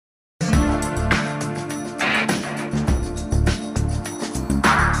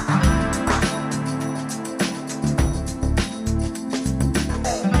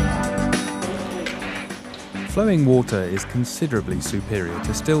Flowing water is considerably superior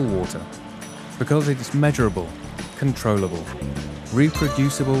to still water because it is measurable, controllable,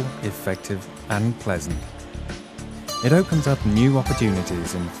 reproducible, effective, and pleasant. It opens up new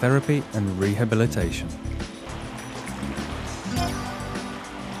opportunities in therapy and rehabilitation.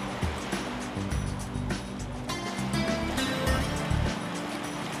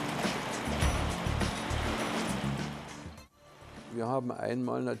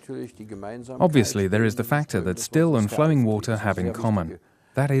 Obviously, there is the factor that still and flowing water have in common.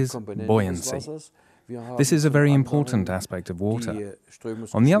 That is buoyancy. This is a very important aspect of water.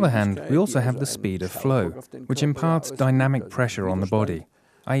 On the other hand, we also have the speed of flow, which imparts dynamic pressure on the body,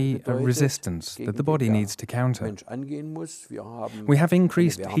 i.e. a resistance that the body needs to counter. We have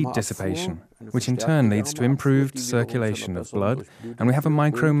increased heat dissipation, which in turn leads to improved circulation of blood, and we have a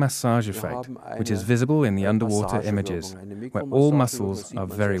micro-massage effect, which is visible in the underwater images, where all muscles are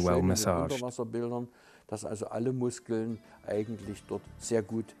very well massaged.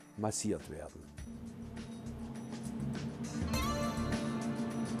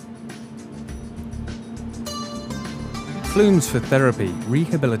 Flumes for therapy,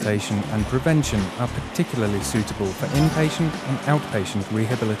 rehabilitation and prevention are particularly suitable for inpatient and outpatient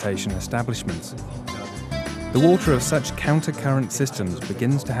rehabilitation establishments. The water of such counter-current systems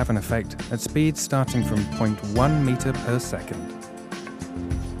begins to have an effect at speeds starting from 0.1 meter per second.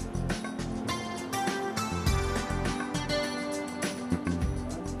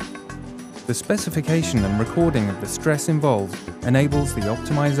 The specification and recording of the stress involved enables the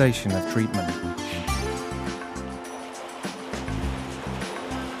optimization of treatment.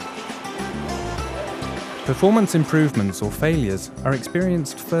 Performance improvements or failures are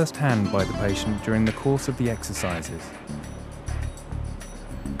experienced firsthand by the patient during the course of the exercises.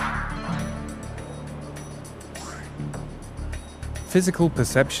 Physical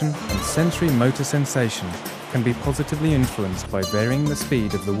perception and sensory motor sensation can be positively influenced by varying the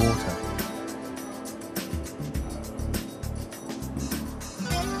speed of the water.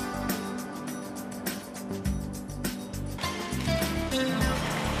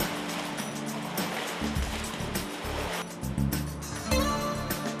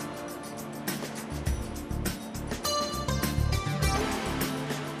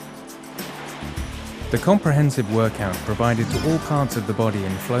 The comprehensive workout provided to all parts of the body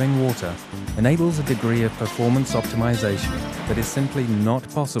in flowing water enables a degree of performance optimization that is simply not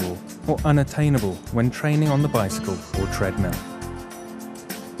possible or unattainable when training on the bicycle or treadmill.